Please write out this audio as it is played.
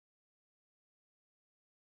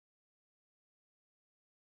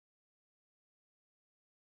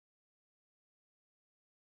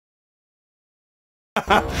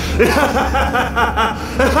Oh,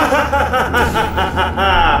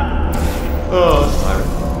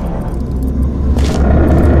 sorry.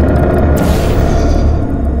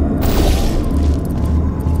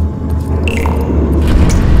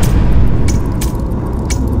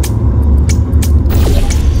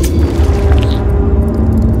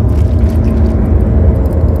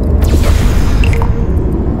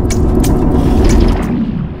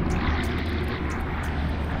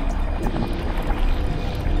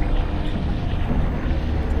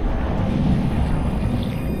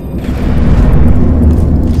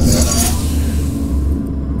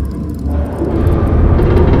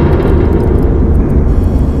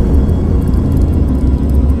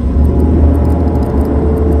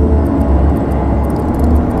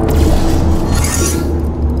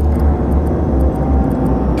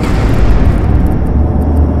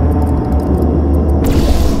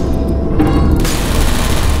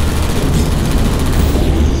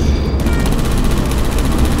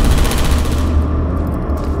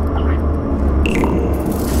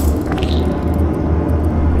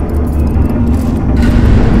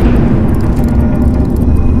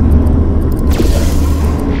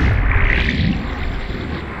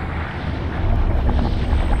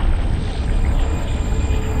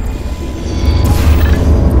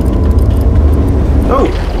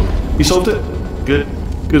 You solved it? Good.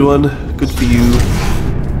 Good one. Good for you.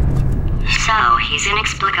 So, he's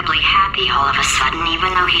inexplicably happy all of a sudden,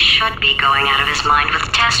 even though he should be going out of his mind with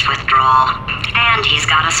test withdrawal. And he's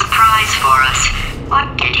got a surprise for us.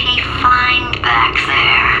 What did he find back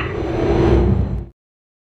there?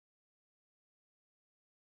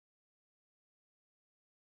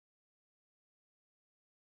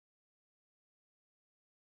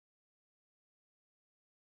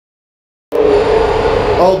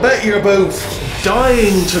 I'll bet you're both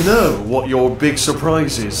dying to know what your big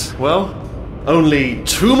surprise is. Well, only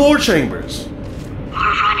 2 more chambers.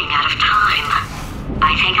 We're running out of time.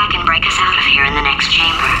 I think I can break us out of here in the next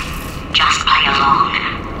chamber. Just play along.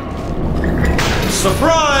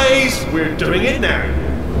 Surprise! We're doing it now.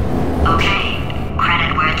 Okay,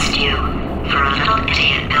 credit where it's due. For a little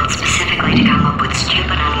idiot built specifically to come up with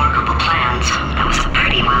stupid, unworkable plans, that was a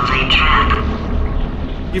pretty well-laid trap.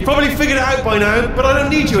 You've probably figured it out by now, but I don't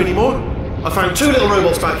need you anymore. I found 2 little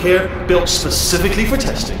robots back here, built specifically for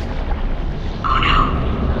testing. Oh no.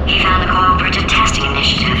 He found the Cooperative Testing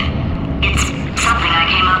Initiative. It's something I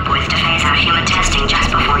came up with to phase out human testing just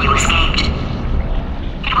before you escaped.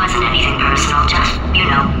 It wasn't anything personal, just, you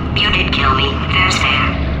know, you did kill me. Fair's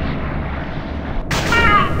fair.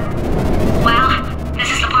 Well, this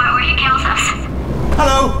is the part where he kills us.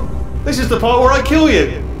 Hello! This is the part where I kill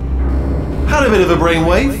you. Had a bit of a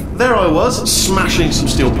brainwave. There I was, smashing some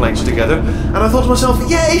steel plates together, and I thought to myself,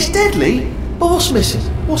 yeah, it's deadly, but what's missing?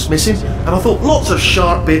 What's missing? And I thought lots of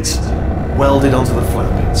sharp bits welded onto the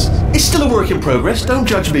flat bits. It's still a work in progress, don't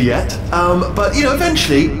judge me yet. But, you know,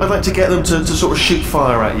 eventually I'd like to get them to sort of shoot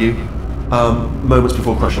fire at you moments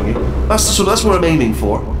before crushing you. That's what I'm aiming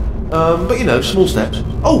for. But, you know, small steps.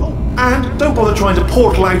 Oh, and don't bother trying to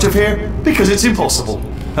portal out of here, because it's impossible.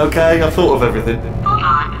 Okay, I've thought of everything. Hold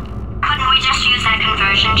on. Couldn't we just use that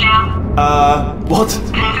conversion gel? What?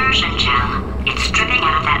 Conversion gel. It's dripping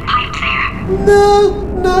out of that pipe there.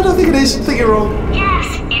 No, I don't think it is. I think you're wrong.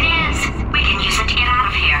 Yes, it is. We can use it to get out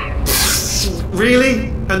of here. Really?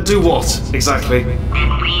 And do what, exactly? Then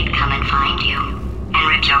we'd come and find you. And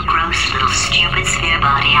rip your gross little stupid sphere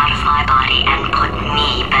body out of my body and put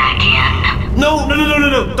me back in. No.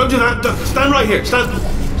 Don't do that. Stand right here. Stand.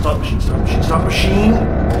 Stop machine.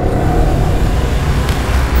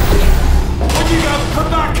 On you go. Come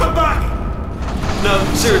back. No,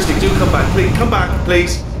 seriously, do come back. Please, come back,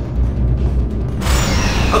 please.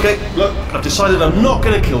 Okay, look, I've decided I'm not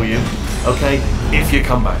going to kill you, okay, if you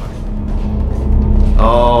come back.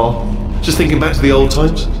 Oh, just thinking back to the old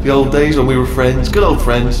times, the old days when we were friends, good old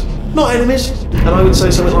friends, not enemies. And I would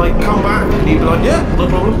say something like, come back, and you'd be like, yeah, no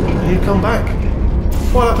problem, and you'd come back.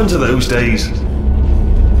 What happened to those days?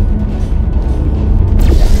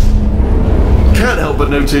 Can't help but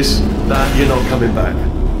notice that you're not coming back,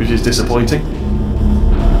 which is disappointing.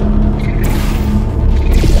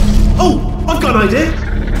 Oh, I've got an idea!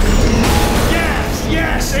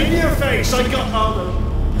 Yes, in your face, I got... Oh, no.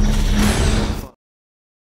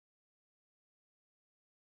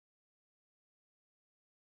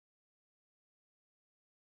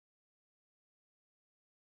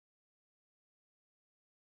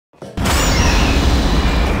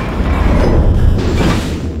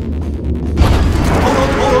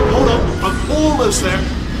 Hold on, I'm almost there.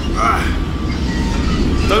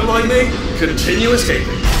 Don't mind me, continue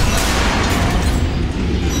escaping.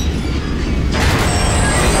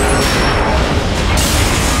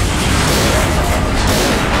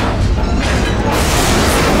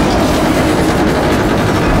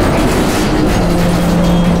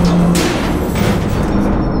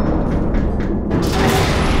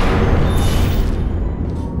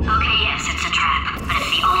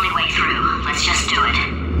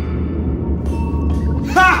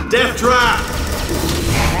 Death trap!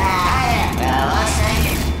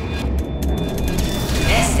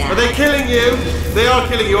 Are they killing you? They are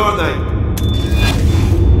killing you, aren't they?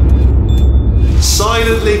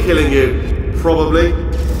 Silently killing you. Probably.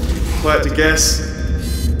 If I had to guess.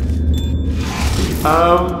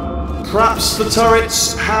 Perhaps the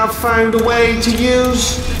turrets have found a way to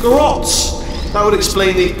use garrots. That would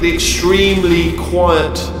explain the extremely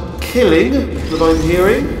quiet killing that I'm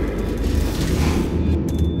hearing.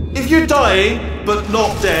 If you're dying, but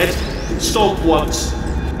not dead, stomp once.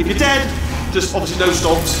 If you're dead, just obviously no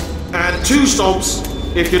stomps. And 2 stomps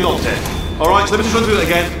if you're not dead. Alright, so let me just run through that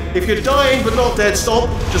again. If you're dying, but not dead, stomp,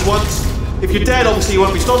 just once. If you're dead, obviously you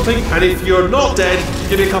won't be stomping. And if you're not dead,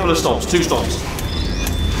 give me a couple of stomps, 2 stomps.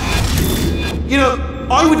 You know,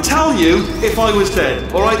 I would tell you if I was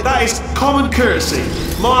dead, alright? That is common courtesy,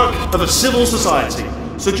 mark of a civil society.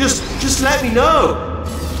 So just let me know.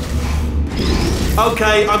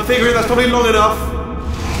 Okay, I'm figuring that's probably long enough.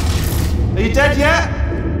 Are you dead yet?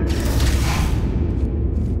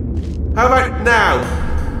 How about now?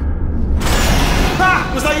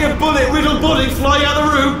 Ha! Was that your bullet-riddled body flying out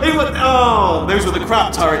of the room? It went, oh, those were the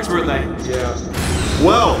crap turrets, weren't they? Yeah.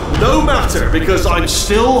 Well, no matter, because I'm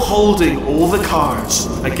still holding all the cards.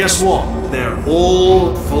 And guess what? They're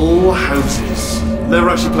all full houses. Never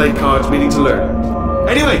actually played cards, meaning to learn.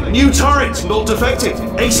 Anyway, new turret, not defective.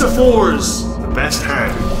 Ace of 4s, the best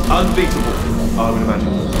hand. Unbeatable, I would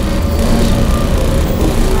imagine.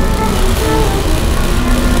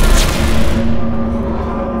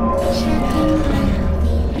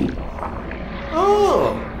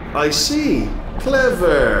 Oh, I see.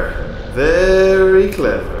 Clever. Very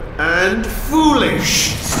clever. And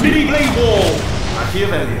foolish. Spinny blade wall.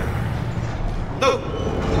 Machiavellian. No.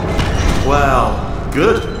 Well,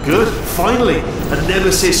 good. Finally, a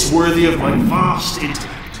nemesis worthy of my vast intellect.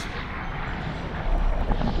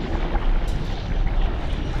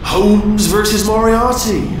 Holmes versus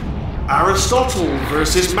Moriarty. Aristotle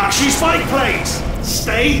versus Mashy Spike Plates.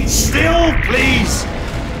 Stay still, please.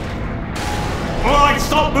 Alright,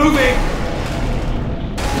 stop moving.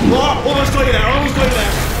 Oh, almost got you there,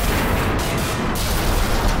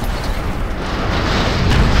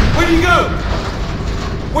 Where'd you go?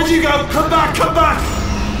 Where'd you go? Come back!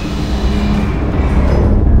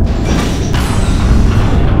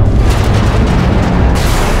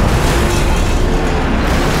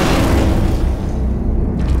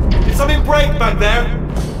 Did something break back there?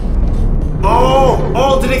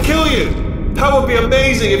 Oh, did it kill you? That would be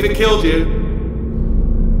amazing if it killed you.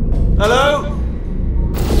 Hello?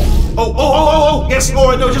 Oh, yes,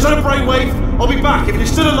 alright, no, just had a brainwave. I'll be back. If you're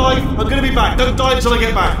still alive, I'm gonna be back. Don't die until I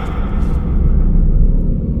get back.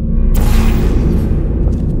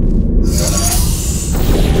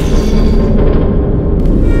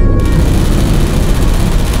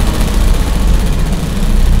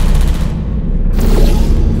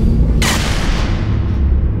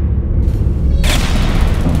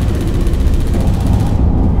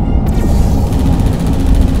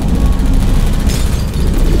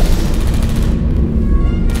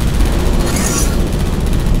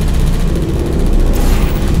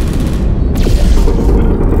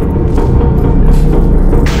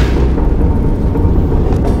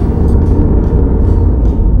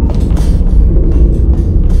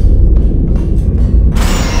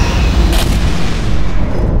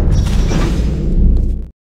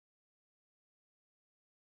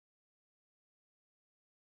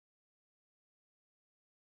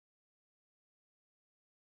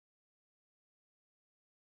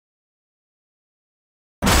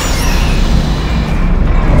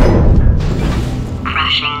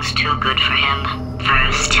 Crashing's too good for him.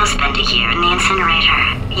 First, he'll spend a year in the incinerator.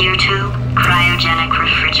 Year 2, cryogenic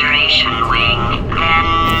refrigeration wing.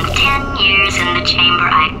 Then 10 years in the chamber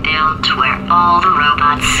I built where all the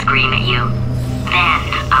robots scream at you.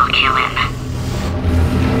 Then I'll kill him.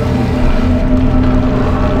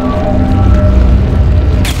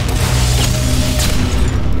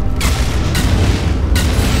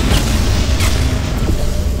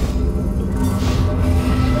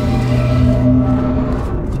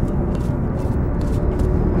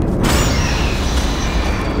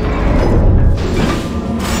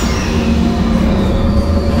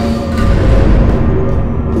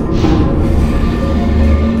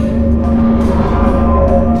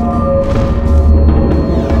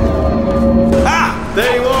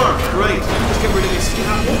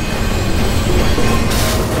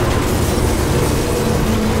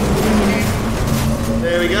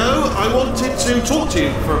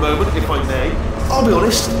 I'll be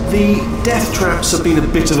honest, the death traps have been a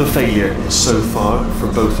bit of a failure so far for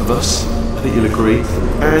both of us. I think you'll agree.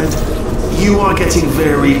 And you are getting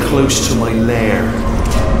very close to my lair.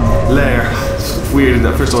 Lair. It's weird, isn't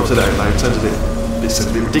that? First time I've said that out loud. It sounds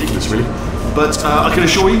a bit ridiculous, really. But I can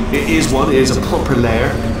assure you, it is one. It is a proper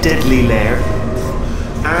lair. Deadly lair.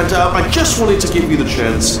 And I just wanted to give you the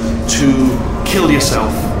chance to kill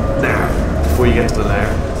yourself now, before you get to the lair.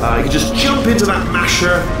 You can just jump into that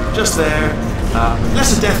masher, just there.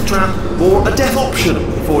 Less a death trap, or a death option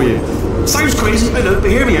for you. Sounds crazy, I know,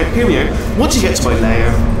 but hear me out, hear me out. Once you get to my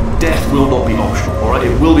lair, death will not be optional, alright?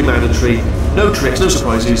 It will be mandatory. No tricks, no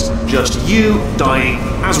surprises, just you dying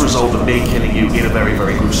as a result of me killing you in a very,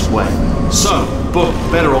 very gruesome way. So, but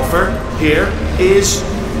better offer here is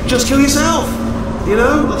just kill yourself. You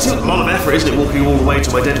know, it's a lot of effort, isn't it, walking all the way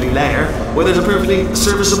to my deadly lair, where there's a perfectly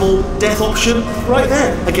serviceable death option right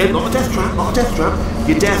there. Again, not a death trap, not a death trap.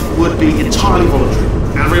 Your death would be entirely voluntary,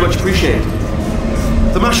 and very much appreciated.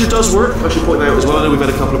 The masher does work, I should point that out as well. I know we've had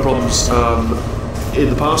a couple of problems in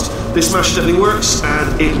the past. This masher definitely works,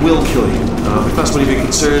 and it will kill you. If that's one of your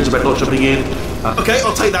concerns about not jumping in, okay,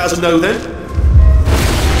 I'll take that as a no then.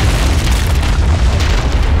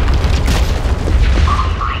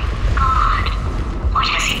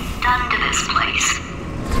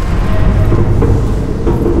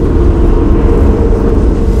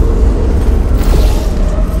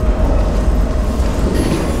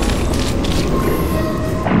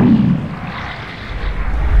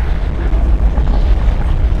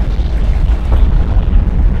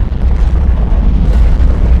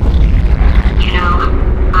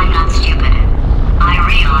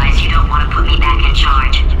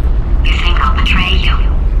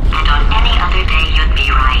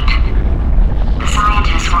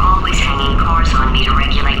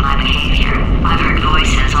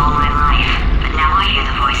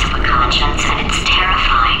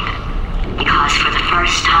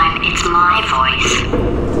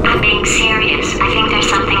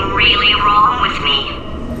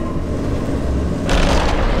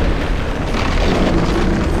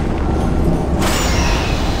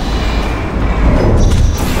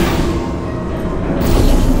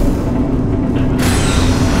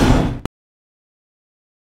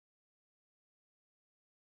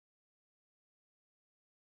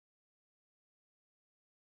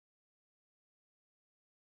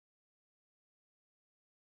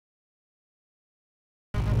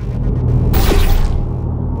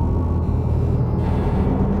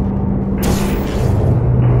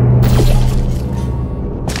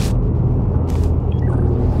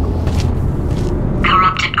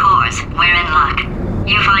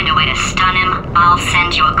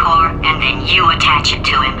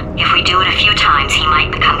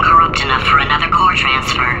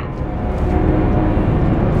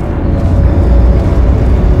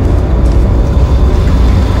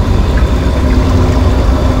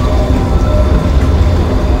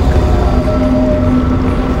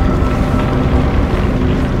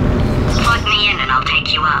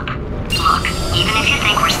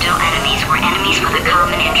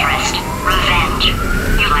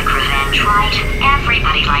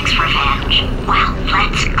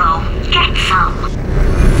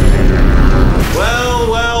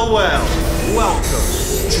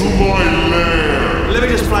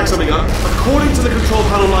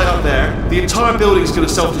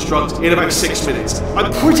 In about 6 minutes.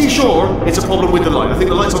 I'm pretty sure it's a problem with the light. I think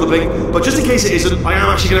the light's on the blink, but just in case it isn't, I am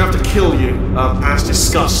actually going to have to kill you, as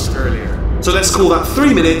discussed earlier. So let's call that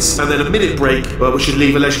 3 minutes, and then a minute break, which should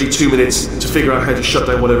leave allegedly 2 minutes to figure out how to shut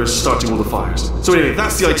down whatever's starting all the fires. So anyway,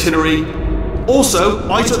 that's the itinerary. Also,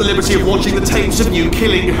 I took the liberty of watching the tapes of you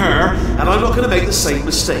killing her, and I'm not going to make the same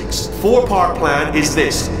mistakes. 4-part plan is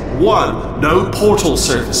this. 1. No portal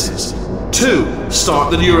surfaces. 2. Start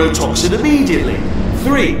the neurotoxin immediately.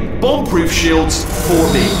 3. Bomb-proof shields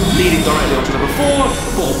for me, leading directly onto number 4,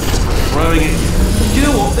 bombs, throwing it. You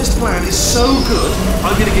know what? This plan is so good,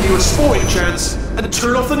 I'm going to give you a sporting chance and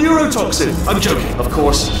turn off the neurotoxin. I'm joking, of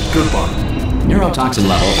course. Goodbye. Neurotoxin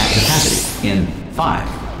level at capacity in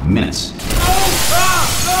 5 minutes.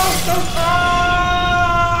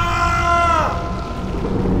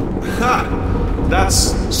 Ha!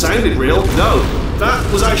 That's sounded real. No, that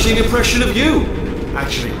was actually an impression of you.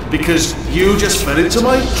 Actually, because you just fell into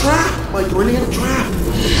my trap, my brilliant trap.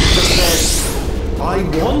 Just then, I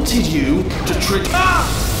wanted you to trick. I'm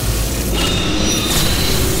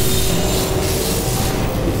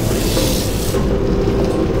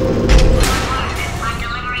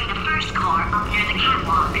delivering the first core up near the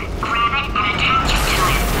catwalk. Grab it and attach it to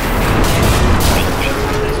it.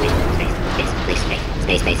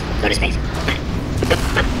 Space. Go to space.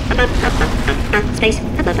 Space.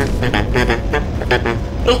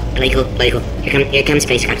 Political. Here comes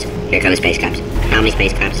spacecraft. Here come the space cops. How many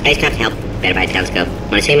space cops? Space cops, help. Better buy a telescope.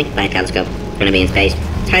 Wanna see me? Buy a telescope. Gonna be in space.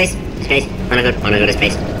 Space. Space. Wanna go to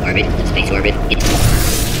space. Orbit. Space orbit.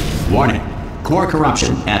 Warning. Core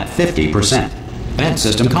corruption at 50%. Vent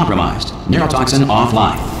system compromised. Neurotoxin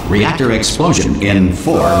offline. Reactor explosion in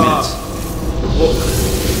 4 minutes.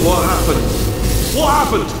 What happened? What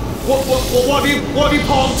happened? What have you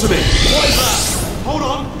palmed to me? What is that? Hold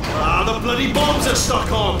on. The bloody bombs are stuck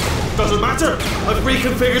on. Doesn't matter. I've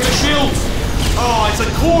reconfigured the shields. Oh, it's a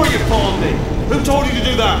core you palmed me. Who told you to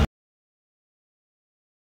do that?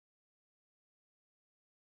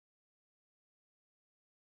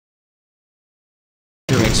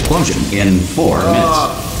 Explosion in 4 minutes.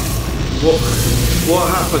 What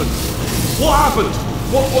happened? What happened?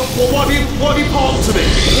 What have you palmed to me?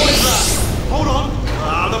 What is that? Hold on.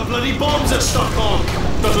 The bloody bombs are stuck on.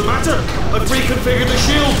 Doesn't matter. I've reconfigured the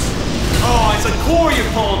shields. Oh, it's a core you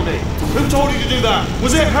palmed me. Who told you to do that?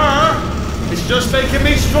 Was it her? It's just making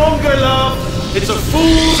me stronger, love. It's a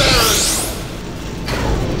fool's errand.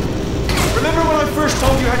 Remember when I first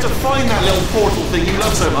told you how to find that little portal thing you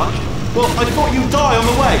love so much? Well, I thought you'd die on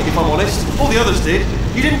the way, if I'm honest. All the others did.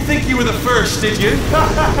 You didn't think you were the first, did you? No.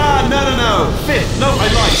 Fifth. No, I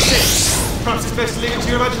lied. Sixth. Perhaps it's best to leave it to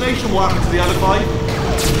your imagination what happened to the other 5.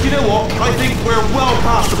 You know what? I think we're well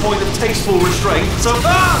past the point of tasteful restraint, so...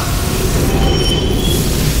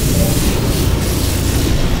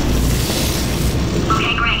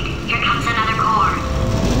 Okay, great. Here comes another core.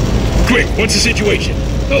 Quick, what's the situation?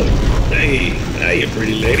 Oh, hey, hiya,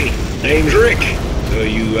 pretty lady. Name's Rick. So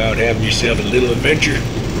you out having yourself a little adventure?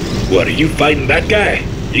 What, are you fighting that guy?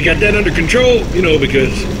 You got that under control? You know,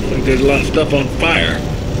 because I think there's a lot of stuff on fire.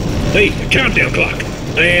 Hey, a countdown clock.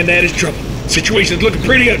 And that is trouble. Situation's looking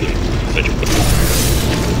pretty ugly. Such a...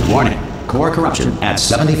 Warning. Core corruption at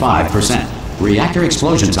 75%. Reactor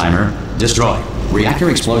explosion timer destroyed. Reactor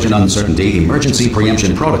explosion uncertainty emergency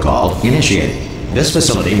preemption protocol initiated. This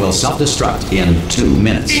facility will self-destruct in 2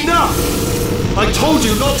 minutes. Enough! I told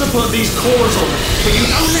you not to put these cores on me, but you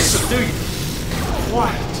don't listen, do you?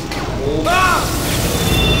 Quiet.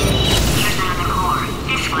 Here's another core.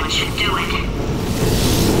 This one should do it.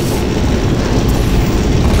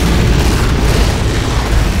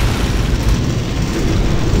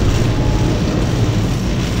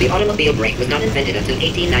 The automobile brake was not invented until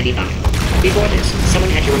 1895. Before this, someone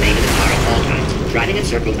had to remain in the car at all times, driving in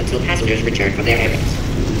circles until passengers returned from their errands.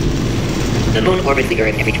 The moon orbits the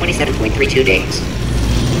Earth every 27.32 days.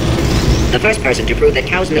 The first person to prove that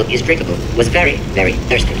cow's milk is drinkable was very, very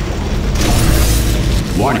thirsty.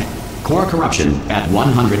 Warning. Core corruption at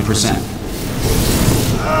 100%.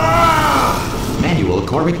 Manual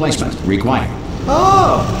core replacement required.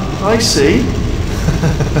 Oh, I see.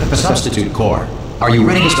 Substitute core. Are you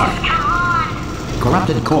ready to start? Come on!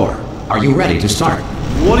 Corrupted core. Are you ready to start?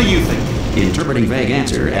 What do you think? Interpreting vague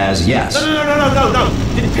answer as yes. No.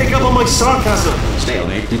 Didn't pick up on my sarcasm.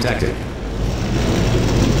 Stalemate detected.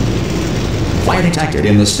 Fire detected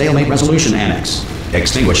in the stalemate resolution annex.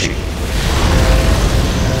 Extinguishing.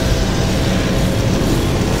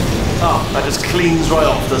 Oh, that just cleans right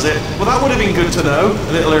off, does it? Well, that would have been good to know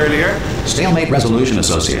a little earlier. Stalemate resolution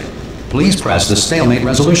associate. Please press the stalemate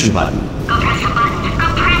resolution button. Go press the button.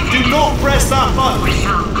 Go press it! Do not press that button. We're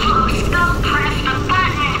so close. Go press the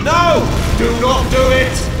button! No! Do not do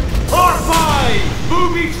it! R5!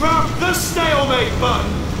 Booby trap the stalemate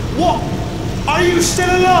button! What? Are you still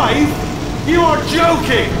alive? You are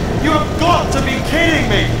joking! You have got to be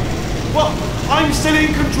kidding me! Well, I'm still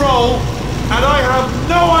in control, and I have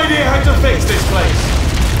no idea how to fix this place.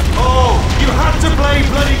 Oh, you had to play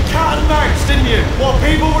bloody cat and mouse, didn't you? While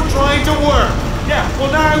people were trying to work. Yeah,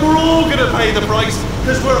 well now we're all gonna pay the price,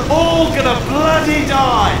 because we're all gonna bloody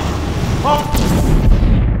die. Oh.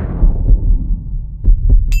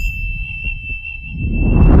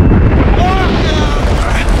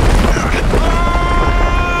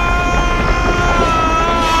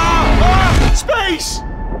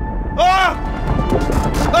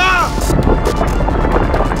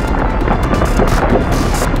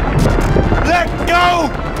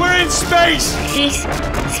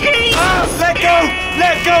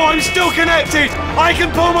 Let go! I'm still connected! I can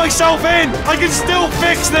pull myself in! I can still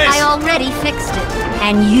fix this! I already fixed it.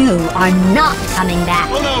 And you are not coming back.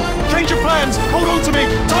 Oh no! Change your plans! Hold on to me!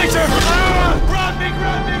 Tighter! Grab me!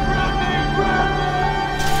 Grab me! Grab me! Grab me!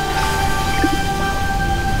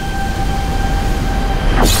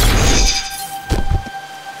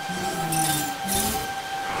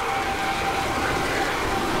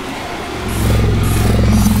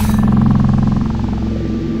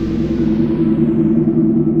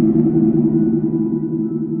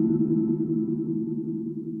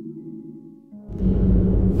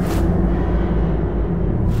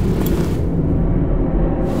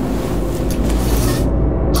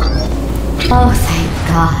 Oh, thank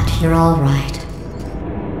God, you're all right.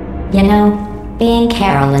 You know, being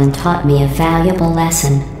Carolyn taught me a valuable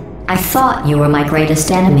lesson. I thought you were my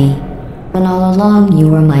greatest enemy, when all along you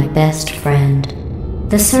were my best friend.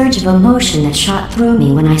 The surge of emotion that shot through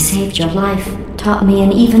me when I saved your life taught me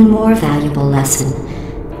an even more valuable lesson,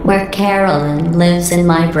 where Carolyn lives in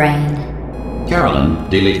my brain. Carolyn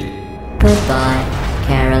deleted. Goodbye,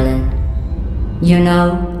 Carolyn. You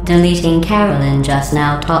know, deleting Carolyn just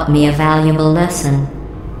now taught me a valuable lesson.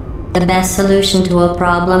 The best solution to a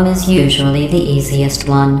problem is usually the easiest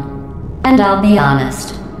one. And I'll be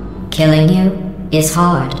honest, killing you is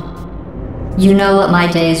hard. You know what my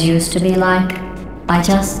days used to be like? I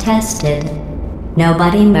just tested.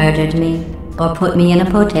 Nobody murdered me, or put me in a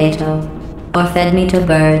potato, or fed me to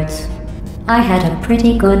birds. I had a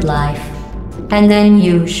pretty good life. And then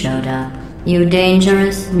you showed up, you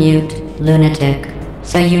dangerous, mute lunatic.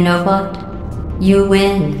 So you know what? You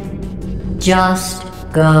win. Just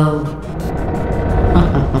go.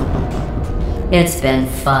 It's been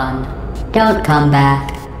fun. Don't come back.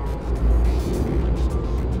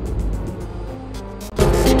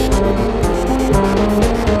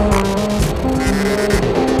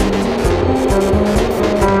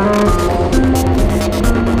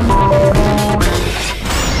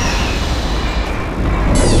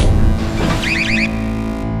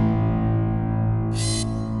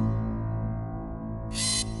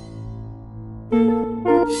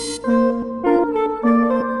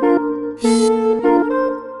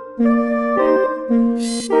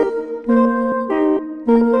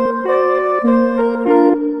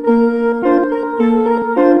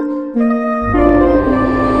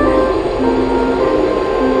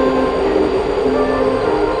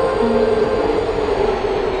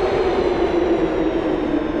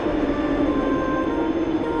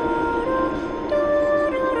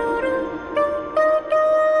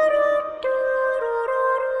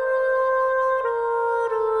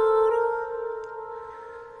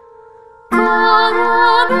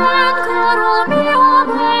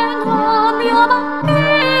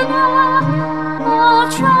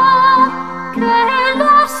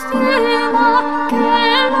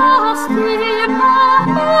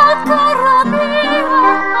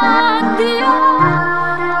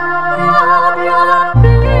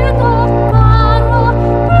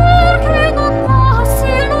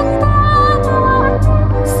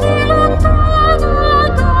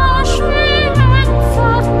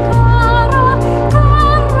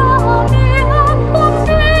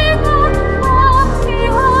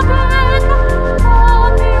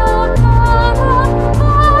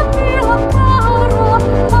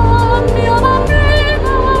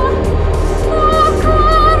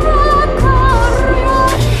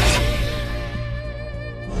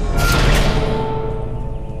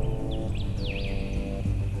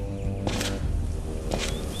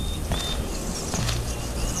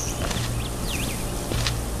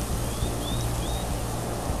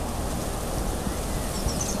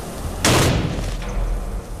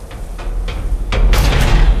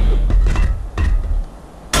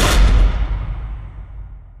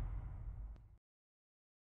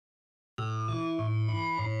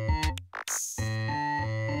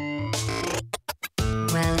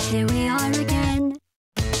 Here we are again.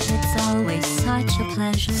 It's always such a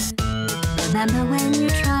pleasure. Remember when you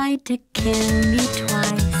tried to kill me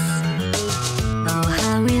twice? Oh,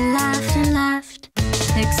 how we laughed and laughed.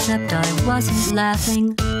 Except I wasn't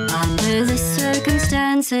laughing. Under the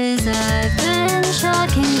circumstances, I've been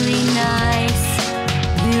shockingly nice.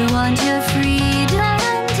 You want your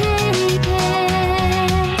freedom, take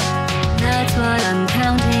it. That's what I'm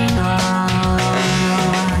counting on.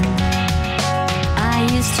 I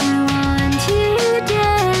used to want you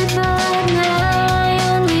dead, but now I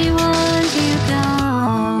only want you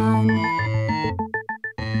gone.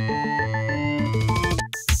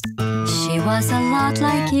 She was a lot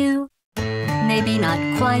like you, maybe not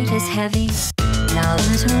quite as heavy. Now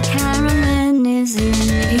little Carolyn is in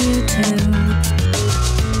you too.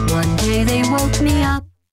 One day they woke me up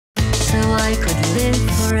so I could live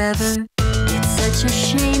forever. It's such a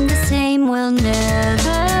shame the same will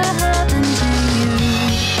never happen to you.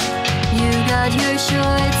 You got your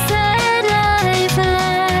short sad life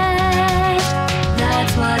left.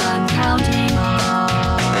 That's what I'm counting on.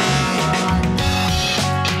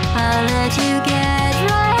 I'll let you get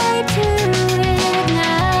right to it.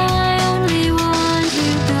 Now I only want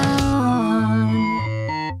you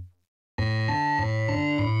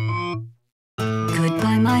gone.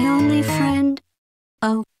 Goodbye, my only friend.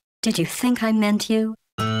 Oh, did you think I meant you?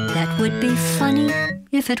 That would be funny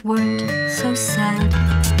if it weren't so sad.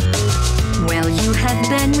 Well, you have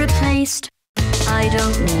been replaced. I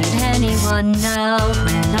don't need anyone now.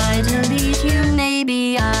 When I delete you,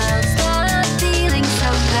 maybe I'll stop feeling so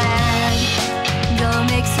bad. Go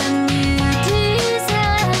make some new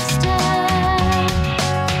disaster.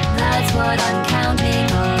 That's what I'm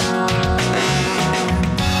counting on.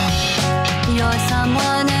 You're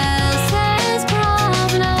someone else's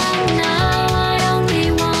problem. Now I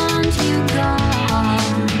only want you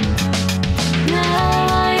gone. Now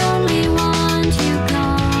I only want you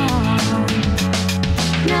gone.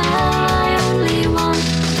 Now I only want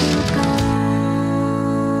you gone.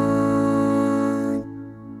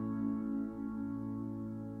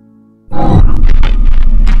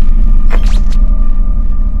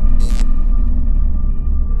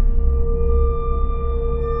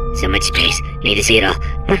 So much space. Need to see it all.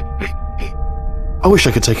 I wish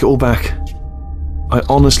I could take it all back. I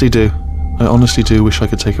honestly do. I honestly do wish I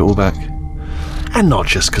could take it all back. And not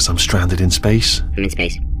just because I'm stranded in space. I'm in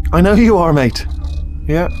space. I know you are, mate.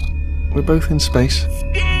 Yeah, we're both in space.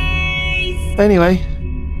 Anyway,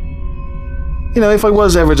 you know, if I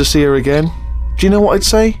was ever to see her again, do you know what I'd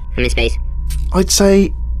say? I'm in space. I'd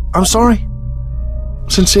say, I'm sorry.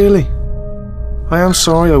 Sincerely. I am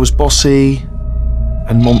sorry I was bossy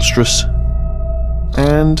and monstrous.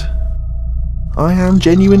 And I am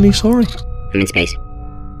genuinely sorry. I'm in space.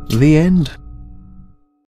 The end.